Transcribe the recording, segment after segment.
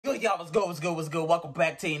good, y'all? What's good? What's good? What's good? Welcome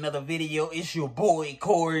back to another video. It's your boy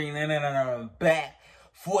Corey, back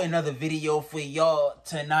for another video for y'all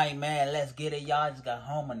tonight, man. Let's get it, y'all. Just got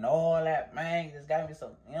home and all that, man. Just got me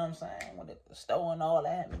some, you know what I'm saying? With the store and all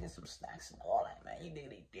that, man. Get some snacks and all that, man. You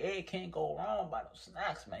dig can't go wrong by those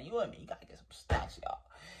snacks, man. You and me, you gotta get some snacks, y'all.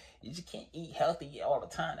 You just can't eat healthy all the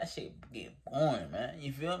time. That shit get boring, man.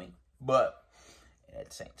 You feel me? But at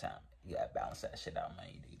the same time, you gotta balance that shit out, man.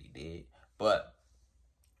 You did. But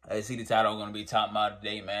as you see the title I'm gonna be talking about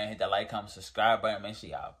today, man. Hit that like, comment, subscribe button. Make sure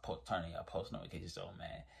y'all turn on y'all post notifications on,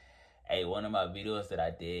 man. Hey, one of my videos that I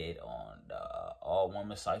did on the All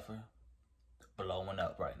Woman Cypher blowing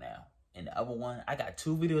up right now. And the other one, I got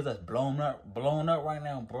two videos that's blown up right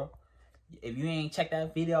now, bro. If you ain't check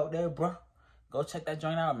that video out there, bro, go check that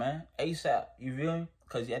joint out, man. ASAP, you feel me?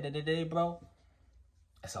 Cause at the end of the day, bro,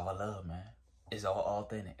 it's all love, man. It's all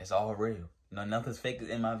authentic. It's all real. You know, nothing's fake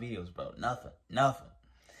in my videos, bro. Nothing.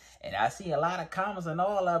 And I see a lot of comments and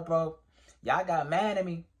all that, bro. Y'all got mad at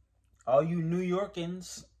me. All you New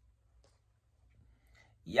Yorkers.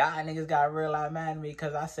 Y'all niggas got real mad at me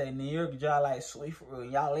because I said New York, y'all like sweet for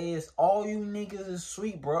real. Y'all is. All you niggas is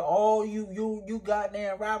sweet, bro. All you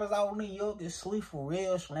goddamn rappers out in New York is sweet for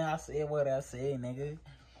real. So now I said what I said, nigga.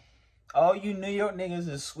 All you New York niggas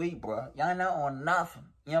is sweet, bro. Y'all not on nothing.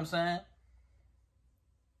 You know what I'm saying?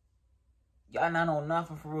 Y'all not on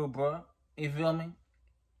nothing for real, bro. You feel me?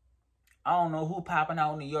 I don't know who popping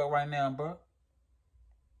out in New York right now, bro.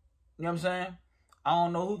 You know what I'm saying? I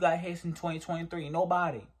don't know who got hits in 2023.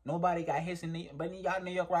 Nobody got hits in New York. But y'all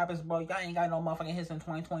New York rappers, bro, y'all ain't got no motherfucking hits in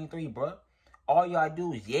 2023, bro. All y'all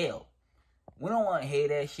do is yell. We don't want to hear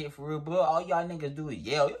that shit for real, bro. All y'all niggas do is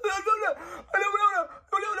yell.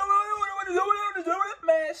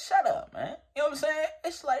 Man, shut up, man. You know what I'm saying?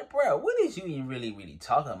 It's like, bro, what is you even really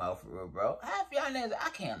talking about for real, bro? Half y'all niggas, I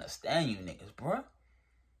can't understand you niggas, bro.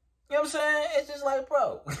 You know what I'm saying? It's just like,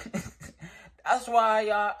 bro. That's why,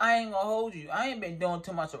 y'all, I ain't gonna hold you. I ain't been doing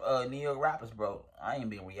too much of New York rappers, bro. I ain't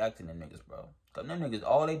been reacting to niggas, bro. Cause them niggas,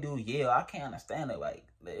 all they do is yell. I can't understand it. Like,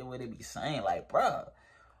 what they be saying. Like, bro,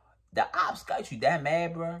 the ops got you that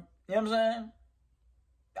mad, bro. You know what I'm saying?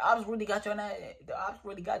 The ops really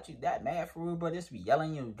got you that mad for real, bro. Just be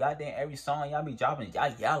yelling you goddamn every song y'all be dropping. Y'all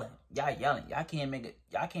yelling. Y'all can't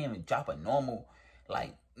even drop a normal,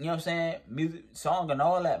 like, you know what I'm saying, music song and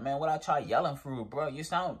all that, man. What I try yelling for real, bro. You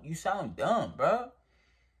sound dumb, bro.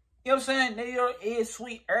 You know what I'm saying? New York is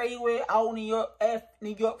sweet everywhere out New York.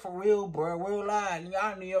 New York for real, bro. Real live.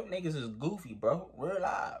 Y'all New York niggas is goofy, bro. Real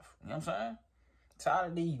live. You know what I'm saying?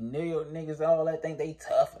 Tired of these New York niggas, all that, think they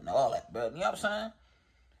tough and all that, bro. You know what I'm saying?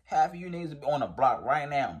 Half of you niggas be on the block right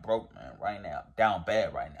now, broke, man. Right now. Down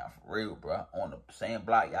bad right now, for real, bro. On the same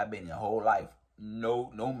block y'all been your whole life. No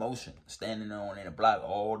motion. Standing on in the block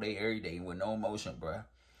all day, every day with no motion, bro.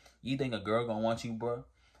 You think a girl gonna want you, bro?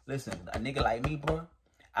 Listen, a nigga like me, bro,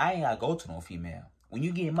 I ain't gotta go to no female. When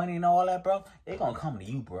you get money and all that, bro, they gonna come to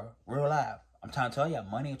you, bro. Real life. I'm trying to tell you,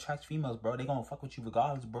 money attracts females, bro. They gonna fuck with you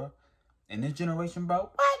regardless, bro. In this generation, bro,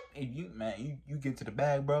 what? If you, man, you get to the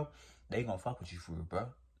bag, bro, they gonna fuck with you for real, bro.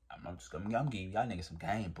 I'm giving y'all niggas some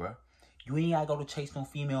game, bro. You ain't gotta go to chase no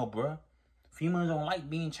female, bro. Females don't like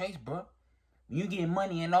being chased, bro. When you get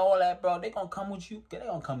money and all that, bro, they gonna come with you. They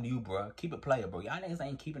gonna come to you, bro. Keep it player, bro. Y'all niggas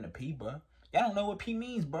ain't keeping the P, bro. Y'all don't know what P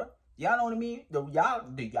means, bro. Y'all know what I mean? Do y'all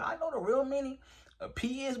know the real meaning of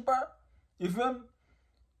P is, bro? You feel me?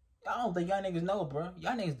 I don't think y'all niggas know, bro.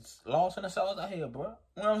 Y'all niggas lost in the sauce out here, bro.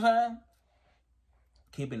 You know what I'm saying?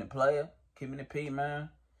 Keeping the player, keeping the P, man.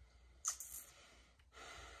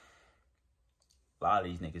 A lot of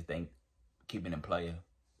these niggas think keeping the player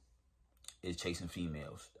is chasing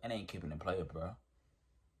females. That ain't keeping the player, bro.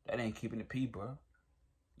 That ain't keeping the P, bro. You know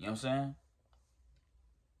what I'm saying?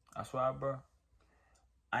 That's why, bro.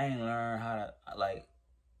 I ain't learned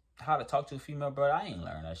how to talk to a female, bro. I ain't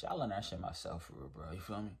learned that shit. I learned that shit myself, for real, bro. You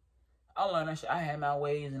feel me? I learned that shit. I had my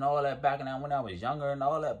ways and all that back when I was younger and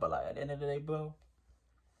all that. But like at the end of the day, bro,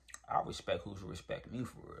 I respect who should respect me,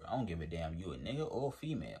 for real. I don't give a damn you a nigga or a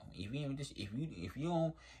female. If you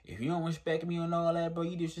don't respect me and all that, bro,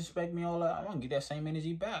 you disrespect me all that, I'm gonna get that same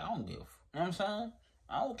energy back. I don't give. You know what I'm saying?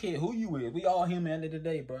 I don't care who you is. We all human at the end of the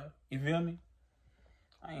day, bro. You feel me?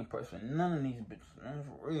 I ain't pressing none of these bitches, man.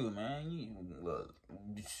 For real, man.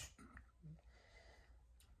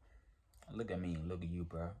 Look at me and look at you,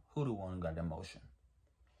 bro. Who the one who got the emotion?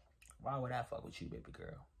 Why would I fuck with you, baby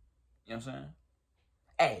girl? You know what I'm saying?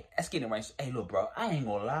 Hey, let's get it right. Hey, look, bro. I ain't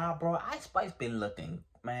gonna lie, bro. Ice Spice been looking,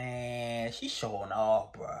 man. She showing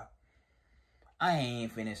off, bro. I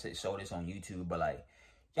ain't finished to show this on YouTube, but like,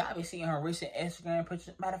 y'all be seeing her recent Instagram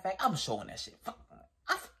pictures. Matter of fact, I'm showing that shit.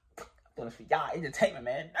 doing this for y'all entertainment,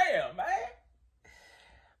 man. Damn, man.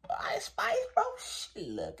 But Ice Spice, bro, she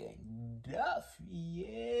looking duffy.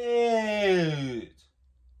 Yes.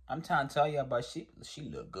 I'm trying to tell y'all, but she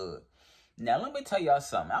look good. Now, let me tell y'all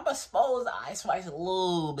something. I'm exposed to Ice Spice a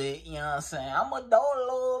little bit, you know what I'm saying? I'm going to throw a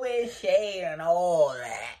little bit of shade and all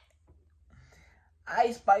that.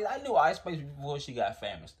 Ice Spice, I knew Ice Spice before she got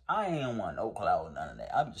famous. I ain't want no clout or none of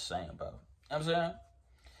that. I'm just saying, bro. You know what I'm saying?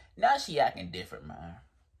 Now she acting different, man.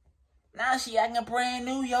 Now she acting brand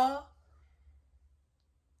new, y'all.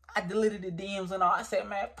 I deleted the DMs and all. I said,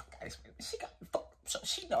 man, fuck Ice Spice. She got fucked. So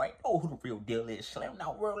she ain't know who the real deal is. Slim,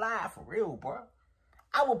 not real live for real, bro.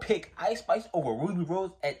 I would pick Ice Spice over Ruby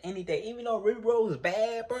Rose at any day. Even though Ruby Rose is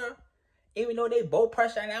bad, bro. Even though they both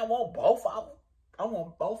pressure and I want both of them. I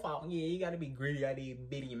want both of them. Yeah, you gotta be greedy out there,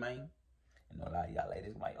 bitty, man. You know, a lot of y'all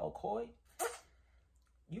ladies like, oh, Coy,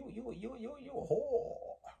 you a whore.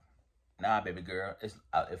 Nah, baby girl. It's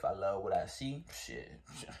if I love what I see, shit.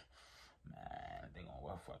 Man, they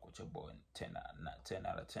gonna fuck with your boy 10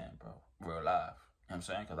 out of 10, bro. Real life. You know what I'm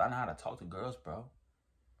saying? Because I know how to talk to girls, bro.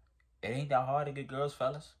 It ain't that hard to get girls,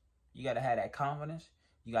 fellas. You gotta have that confidence.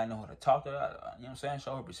 You gotta know how to talk to her. You know what I'm saying?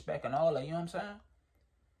 Show her respect and all that. You know what I'm saying?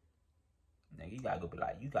 Nigga, you gotta be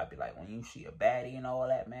like, when you see a baddie and all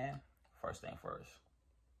that, man. First thing first,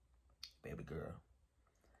 baby girl,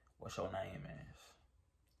 what's your name is?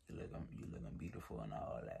 You looking beautiful and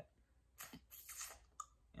all that.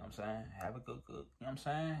 You know what I'm saying? Have a good. You know what I'm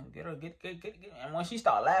saying? Get her. And when she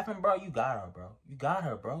start laughing, bro, you got her, bro. You got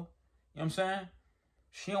her, bro. You know what I'm saying?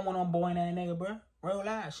 She don't want no boy in that nigga, bro. Real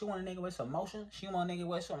life. She want a nigga with some motion. She want a nigga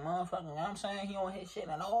with some motherfucking, you know what I'm saying? He don't hit shit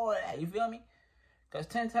and all that. You feel me? Because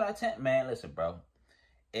 10 out of 10, man, listen, bro.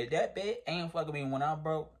 If that bitch ain't fucking me when I'm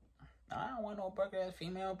broke, I don't want no broke ass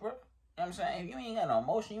female, bro. You know what I'm saying? If you ain't got no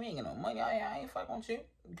emotion, you ain't got no money, I ain't fucking with you.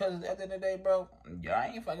 Because at the end of the day, bro, y'all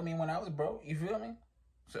ain't fucking me when I was broke. You feel me?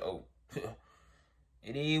 So,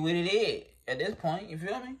 it is what it is. At this point, you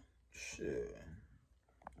feel me? Shit.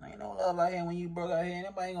 Ain't no love out here when you broke out here. Ain't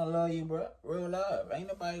nobody gonna love you, bro. Real love. Ain't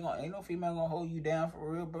no female gonna hold you down for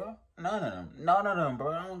real, bro. None of them,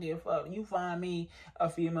 bro. I don't give a fuck. You find me a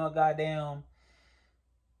female goddamn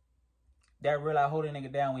that really hold a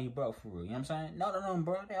nigga down when you broke for real. You know what I'm saying? None of them,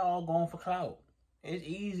 bro. They all going for clout. It's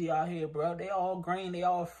easy out here, bro. They all green. They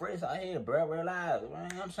all fresh out here, bro. Real live. You know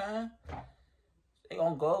what I'm saying? They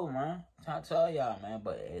gonna go, man. I'm trying to tell y'all, man.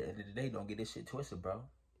 But at the end of the day, don't get this shit twisted, bro.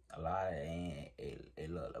 A lot ain't. Hey,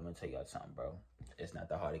 look, let me tell y'all something, bro. It's not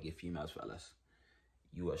that hard to get females, fellas.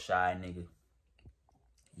 You a shy nigga.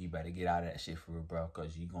 You better get out of that shit for real, bro.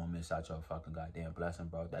 Because you gonna miss out your fucking goddamn blessing,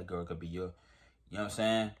 bro. That girl could be your, you know what I'm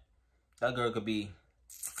saying? That girl could be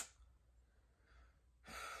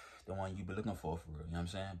the one you be looking for real. You know what I'm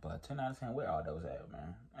saying? But 10 out of 10, where all those at,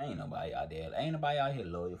 man? Ain't nobody out there. Ain't nobody out here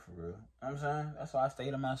loyal for real. You know what I'm saying? That's why I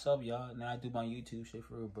stay to myself, y'all. And then I do my YouTube shit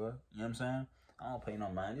for real, bro. You know what I'm saying? I don't pay no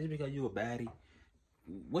mind. Just because you a baddie,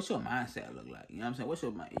 what's your mindset look like? You know what I'm saying? What's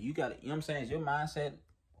your mind? You got it. You know what I'm saying? Is your mindset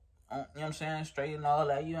on, you know what I'm saying, straight and all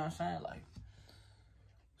that? You know what I'm saying? Like,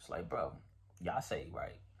 it's like, bro, y'all say,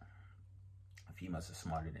 right, females are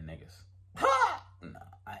smarter than niggas. No,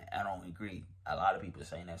 I don't agree. A lot of people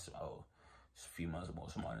saying that, oh, females are more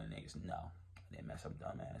smarter than niggas. No. I didn't mess up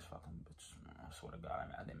dumb ass fucking bitch. I swear to God,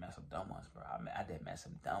 man, I didn't mess up dumb ones, bro. I didn't mess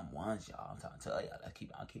up dumb ones, y'all. I'm trying to tell y'all. I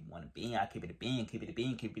keep one bean. I keep it a bean.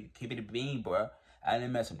 Keep it a bean, bro. I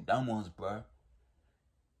didn't mess up dumb ones, bro.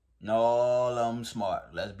 No, all of them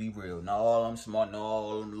smart. Let's be real. No, all of them smart. No,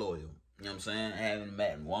 all of them loyal. You know what I'm saying? I haven't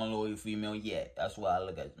met one loyal female yet. That's why I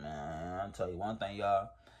look at, man. I'll tell you one thing,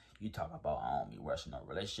 y'all. You talk about I don't be rushing a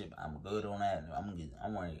relationship. I'm good on that.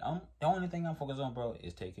 The only thing I'm focused on, bro,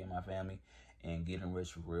 is take care of my family and getting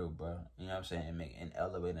rich for real, bro. You know what I'm saying? And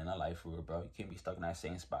elevating our life for real, bro. You can't be stuck in that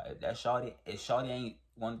same spot. If shawty ain't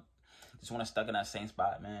just want to stuck in that same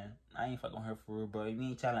spot, man, I ain't fucking her for real, bro. If you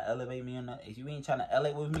ain't trying to elevate me if you ain't trying to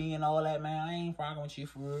elevate with me and all that, man, I ain't fucking with you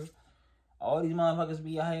for real. All these motherfuckers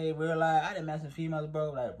be out here real life. I done met some females,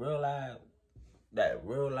 bro, like real life. That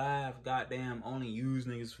real life, goddamn, only use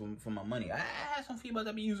niggas for my money. I had some females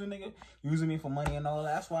that be using me for money and all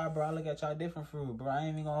that. That's why, bro, I look at y'all different for real, bro. I ain't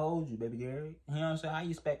even gonna hold you, baby girl. You know what I'm saying? How you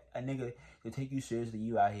expect a nigga to take you seriously?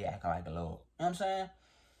 You out here acting like a lord. You know what I'm saying?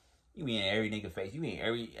 You be in every nigga face. You be in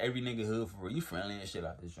every nigga hood for real. You friendly and shit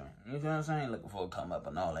out this joint. You know what I'm saying? Looking for a come up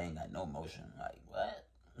and all. They ain't got no motion. Like, what?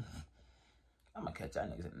 I'm gonna catch y'all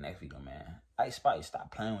niggas in the next video, man. Ice Spice,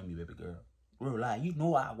 stop playing with me, baby girl. Real life, you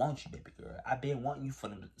know I want you, baby girl. I've been wanting you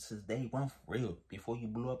since day one for real. Before you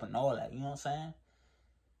blew up and all that, you know what I'm saying?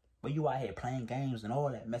 But you out here playing games and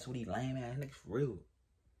all that, mess with these lame ass niggas for real.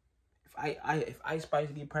 If Ice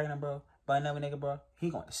Spice get pregnant, bro, by another nigga, bro, he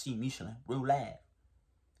going to see me, Slim, real live.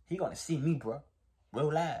 He going to see me, bro,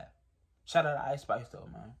 real live. Shout out to Ice Spice, though,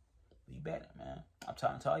 man. Be better, man. I'm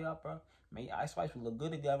trying to tell y'all, bro. Me and Ice Spice, we look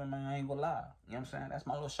good together, man. I ain't gonna lie. You know what I'm saying? That's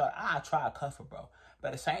my little shot. I try to cuff her, bro. But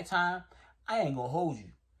at the same time, I ain't gonna hold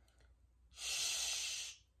you.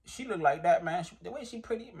 Shh. She look like that, man. The way she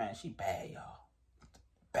pretty, man, she bad, y'all.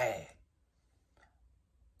 Bad.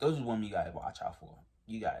 Those are women you gotta watch out for.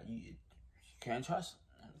 You can't trust.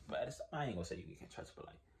 But I ain't gonna say you can't trust, but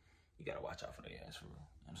like, you gotta watch out for their ass for real.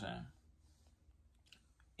 You know what I'm saying?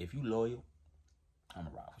 If you loyal, I'ma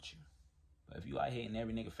rock with you. But if you out here and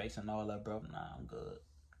every nigga facing all that, bro, nah, I'm good.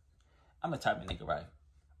 I'm the type of nigga, right?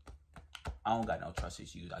 I don't got no trust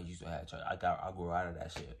issues. I used to have trust. I grew out of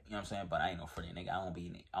that shit. You know what I'm saying? But I ain't no friendly nigga. I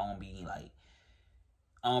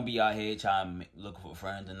don't be out here trying to looking for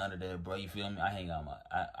friends and none of that, bro. You feel me? I hang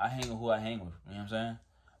with who I hang with. You know what I'm saying?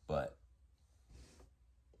 But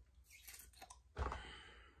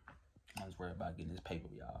I'm just worried about getting this paper,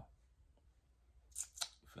 y'all.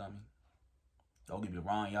 You feel me? Don't get me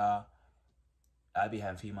wrong, y'all. I be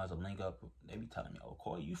having females to link up. They be telling me, "Oh,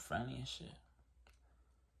 Corey, you friendly and shit."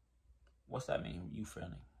 What's that mean? You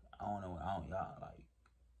friendly? I don't know. Y'all like.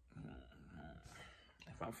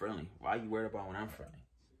 If I'm friendly, why you worried about when I'm friendly?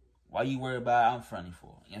 Why you worried about I'm friendly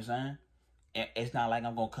for? You know what I'm saying? It's not like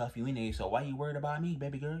I'm gonna cuff you anyway. So why you worried about me,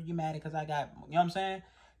 baby girl? You mad because I got? You know what I'm saying?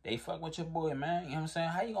 They fuck with your boy, man. You know what I'm saying?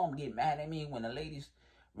 How you gonna get mad at me when the ladies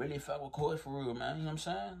really fuck with Corey for real, man? You know what I'm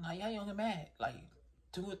saying? Like, how you gonna get mad? Like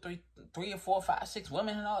 2 or 3 or 4, 5, 6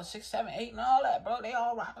 women and all, 6, 7, 8 and all that, bro. They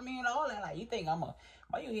all rocking me and all that. Like, you think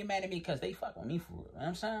why you get mad at me because they fuck with me for real? You know what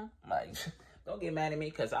I'm saying? Like, don't get mad at me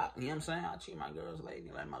because you know what I'm saying? I treat my girls like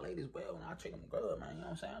my ladies well and I treat them good, man. You know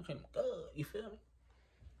what I'm saying? I treat them good. You feel me?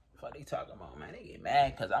 What they talking about, man? They get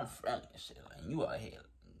mad because I'm friendly and shit. Like, you out here,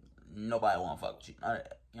 nobody want to fuck with you. None of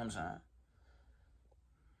that. You know what I'm saying?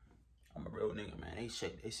 I'm a real nigga, man. They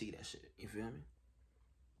see that shit. You feel me?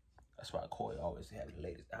 That's why Corey always had the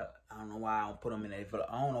latest. I don't know why I don't put him in a vlog.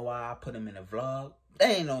 I don't know why I put him in a vlog.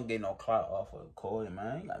 They ain't gonna get no clout off of Corey,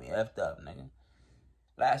 man. You got me effed up, nigga.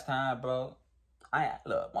 Last time, bro.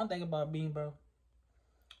 Look, one thing about me, bro.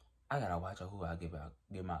 I gotta watch out who I give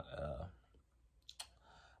my.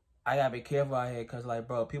 I gotta be careful out here, cause like,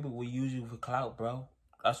 bro, people will use you for clout, bro.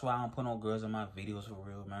 That's why I don't put no girls in my videos for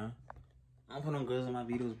real, man. I don't put no girls in my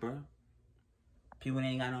videos, bro. People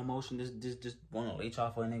ain't got no emotion, just want to leech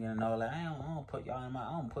off for a nigga and all that. I don't put y'all in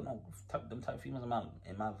I don't put no them type of females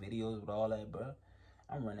in my videos with all that, bro.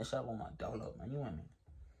 I'm running this up on my dolo, man. You want me?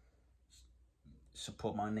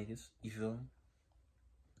 Support my niggas, you feel me?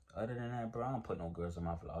 Other than that, bro, I don't put no girls in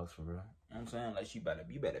my vlogs for real. You know what I'm saying? Like, you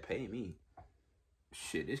better pay me.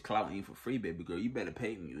 Shit, this clout ain't for free, baby girl. You better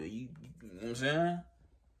pay me. You know what I'm saying?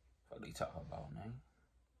 What they talking about, man?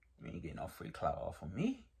 You ain't getting no free clout off of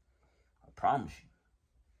me. I promise you.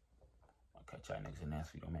 I'll catch y'all niggas in the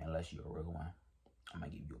next video, man, unless you're a real one. I'm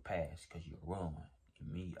gonna give you a pass because you're a real one.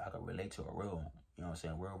 And me, I can relate to a real one. You know what I'm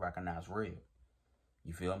saying? Real recognize real.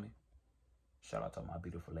 You feel me? Shout out to my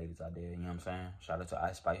beautiful ladies out there, you know what I'm saying? Shout out to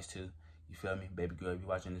Ice Spice too. You feel me? Baby girl, if you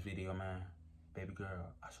watching this video, man, baby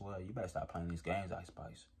girl, I swear, you better stop playing these games, Ice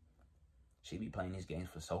Spice. She be playing these games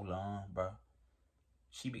for so long, bro.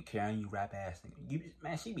 She be carrying you rap ass niggas.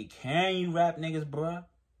 Man, she be carrying you rap niggas, bro.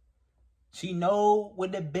 She know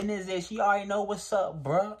what the business is. She already know what's up,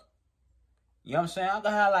 bro. You know what I'm saying? I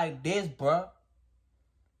got her like this, bro. You know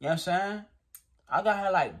what I'm saying? I got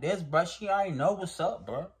her like this, bro. She already know what's up,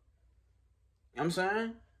 bro. You know what I'm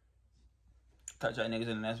saying? Touch y'all niggas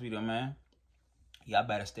in the next video, man. Y'all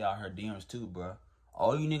better stay out her DMs too, bro.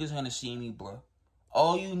 All you niggas gonna see me, bro.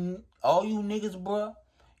 All you niggas, bro.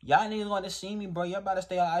 Y'all niggas gonna see me, bro. Y'all better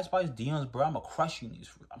stay out Ice Spice DMs, bro. I'ma crush you niggas.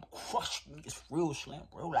 I'ma crush you niggas real slim,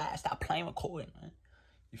 bro. Stop playing recording, man.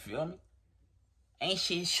 You feel me? Ain't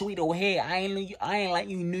shit sweet over here. I ain't like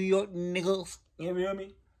you New York niggas. You feel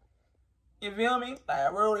me? You feel me?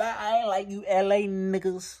 Like real life, I ain't like you LA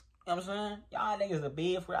niggas. You know what I'm saying? Y'all niggas are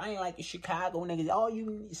bad for real. I ain't like the Chicago niggas. All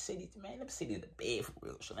you cities, man, them cities are bad for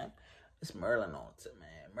real, so man. It's Merlin on it, man.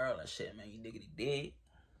 Merlin shit, man. You diggity dig.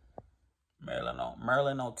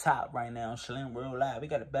 Merlin on top right now, Slim, real live. We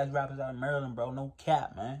got the best rappers out of Maryland, bro. No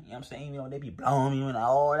cap, man. You know what I'm saying? Even though they be blowing me and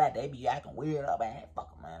all that, they be acting weird up, man.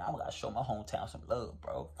 Fuck them, man. I gotta show my hometown some love,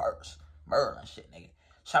 bro. First. Merlin shit, nigga.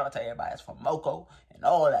 Shout out to everybody that's from Moco and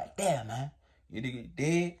all that. Damn, man. You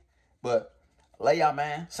dig? But lay y'all,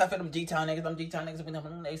 man. Suck for them G-Town niggas. Them G-Town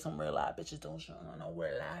niggas, they some real live bitches. Don't show no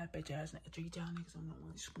real live bitch ass niggas. G-Town niggas, I'm not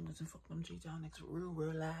really spoons and fuck them G-Town niggas.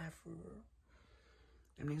 Real live, for real.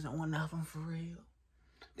 Them niggas don't want nothing for real.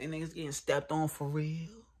 Them niggas getting stepped on for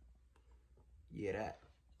real. Yeah, that.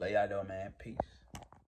 Love y'all though, man. Peace.